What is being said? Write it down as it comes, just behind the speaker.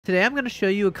Today I'm going to show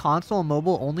you a console and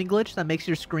mobile only glitch that makes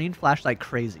your screen flash like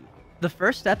crazy. The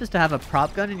first step is to have a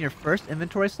prop gun in your first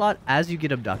inventory slot as you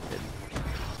get abducted.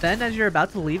 Then as you're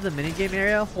about to leave the minigame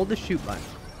area, hold the shoot button.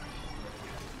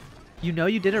 You know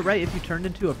you did it right if you turned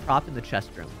into a prop in the chest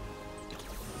room.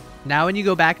 Now when you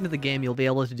go back into the game, you'll be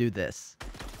able to do this.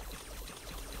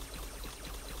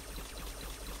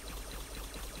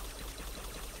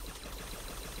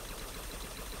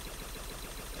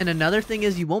 And another thing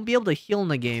is you won't be able to heal in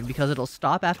the game because it'll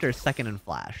stop after a second and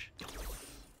flash.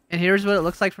 And here's what it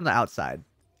looks like from the outside.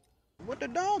 What the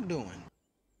dog doing?